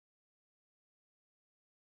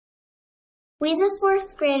We, the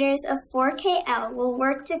fourth graders of 4KL, will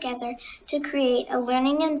work together to create a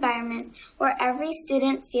learning environment where every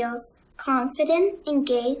student feels confident,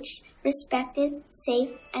 engaged, respected,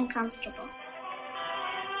 safe, and comfortable.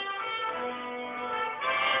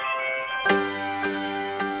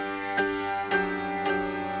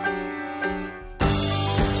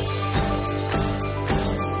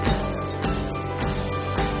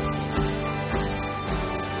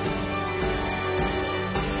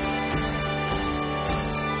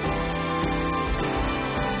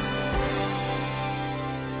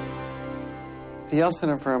 The Yale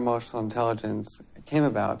Center for Emotional Intelligence came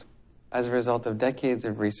about as a result of decades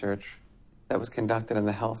of research that was conducted in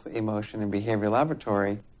the Health, Emotion, and Behavior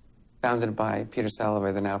Laboratory, founded by Peter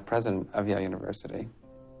Salovey, the now president of Yale University.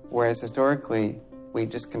 Whereas historically, we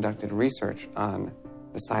just conducted research on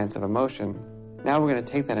the science of emotion, now we're going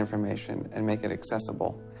to take that information and make it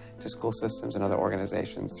accessible to school systems and other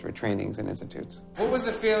organizations through trainings and institutes. What was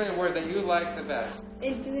the feeling word that you liked the best?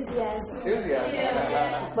 Enthusiasm. Enthusiasm.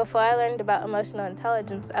 Yeah. Before I learned about emotional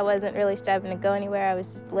intelligence, I wasn't really striving to go anywhere. I was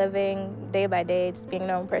just living day by day, just being a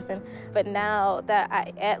normal person. But now that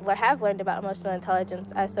I have learned about emotional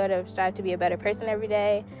intelligence, I sort of strive to be a better person every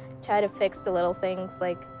day, try to fix the little things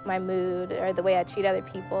like my mood or the way I treat other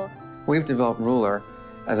people. We've developed RULER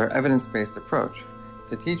as our evidence-based approach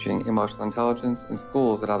to teaching emotional intelligence in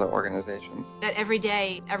schools and other organizations. That every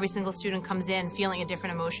day, every single student comes in feeling a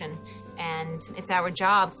different emotion, and it's our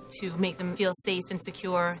job to make them feel safe and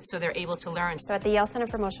secure so they're able to learn. So at the Yale Center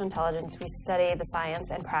for Emotional Intelligence, we study the science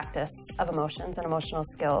and practice of emotions and emotional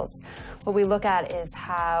skills. What we look at is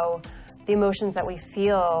how the emotions that we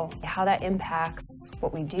feel, how that impacts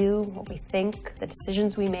what we do, what we think, the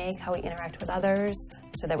decisions we make, how we interact with others,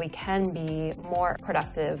 so that we can be more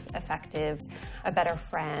productive, effective, a better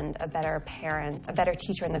friend, a better parent, a better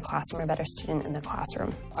teacher in the classroom, a better student in the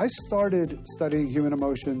classroom. I started studying human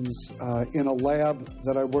emotions in a lab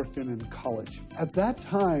that I worked in college. At that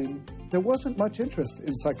time, there wasn't much interest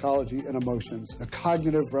in psychology and emotions. A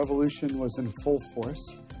cognitive revolution was in full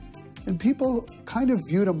force, and people kind of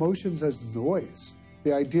viewed emotions as noise.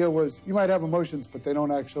 The idea was you might have emotions, but they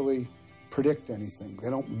don't actually predict anything. They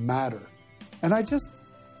don't matter. And I just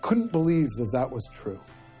couldn't believe that that was true.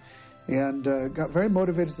 And got very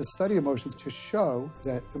motivated to study emotions to show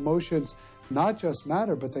that emotions not just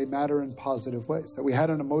matter, but they matter in positive ways. That we had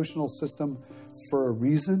an emotional system for a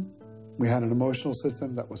reason. We had an emotional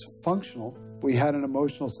system that was functional. We had an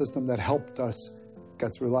emotional system that helped us get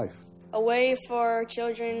through life. A way for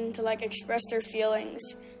children to express their feelings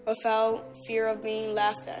without fear of being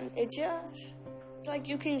laughed at. It's like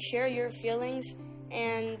you can share your feelings,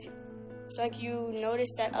 and it's like you notice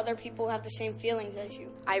that other people have the same feelings as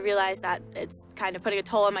you. I realized that it's kind of putting a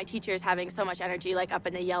toll on my teachers having so much energy up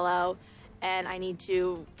in the yellow, and I need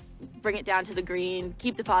to bring it down to the green,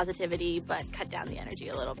 keep the positivity, but cut down the energy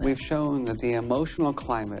a little bit. We've shown that the emotional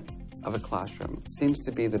climate of a classroom seems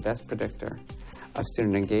to be the best predictor of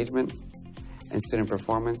student engagement and student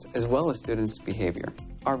performance, as well as students' behavior.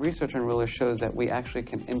 Our research on RULER shows that we actually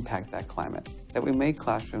can impact that climate, that we make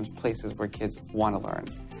classrooms places where kids want to learn,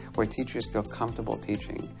 where teachers feel comfortable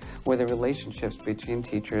teaching, where the relationships between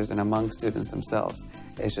teachers and among students themselves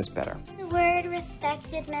is just better. The word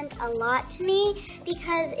respected meant a lot to me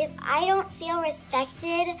because if I don't feel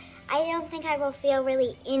respected, I don't think I will feel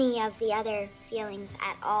really any of the other feelings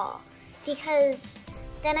at all. Because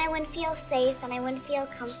then I wouldn't feel safe and I wouldn't feel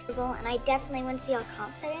comfortable and I definitely wouldn't feel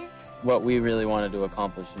confident. What we really wanted to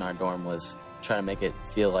accomplish in our dorm was try to make it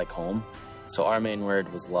feel like home. So our main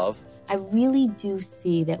word was love. I really do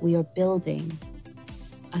see that we are building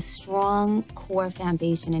a strong core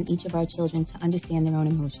foundation in each of our children to understand their own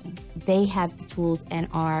emotions. They have the tools and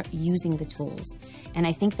are using the tools. And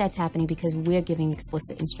I think that's happening because we're giving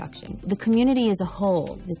explicit instruction. The community as a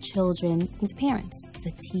whole, the children, the parents,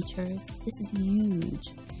 the teachers, this is huge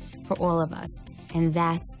for all of us. And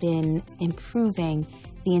that's been improving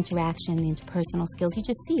the interaction, the interpersonal skills. You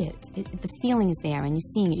just see it. The feeling is there, and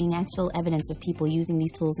you're seeing it in actual evidence of people using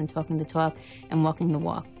these tools and talking the talk and walking the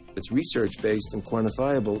walk. It's research-based and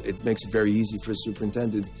quantifiable. It makes it very easy for a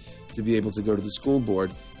superintendent to be able to go to the school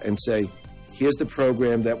board and say, here's the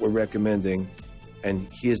program that we're recommending, and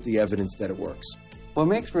here's the evidence that it works. What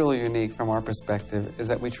makes RULER unique from our perspective is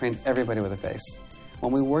that we train everybody with a face.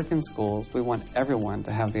 When we work in schools, we want everyone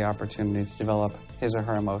to have the opportunity to develop his or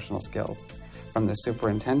her emotional skills, from the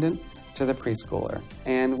superintendent to the preschooler.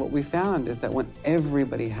 And what we found is that when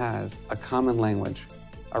everybody has a common language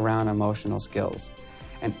around emotional skills,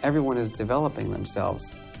 and everyone is developing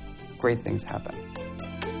themselves, great things happen.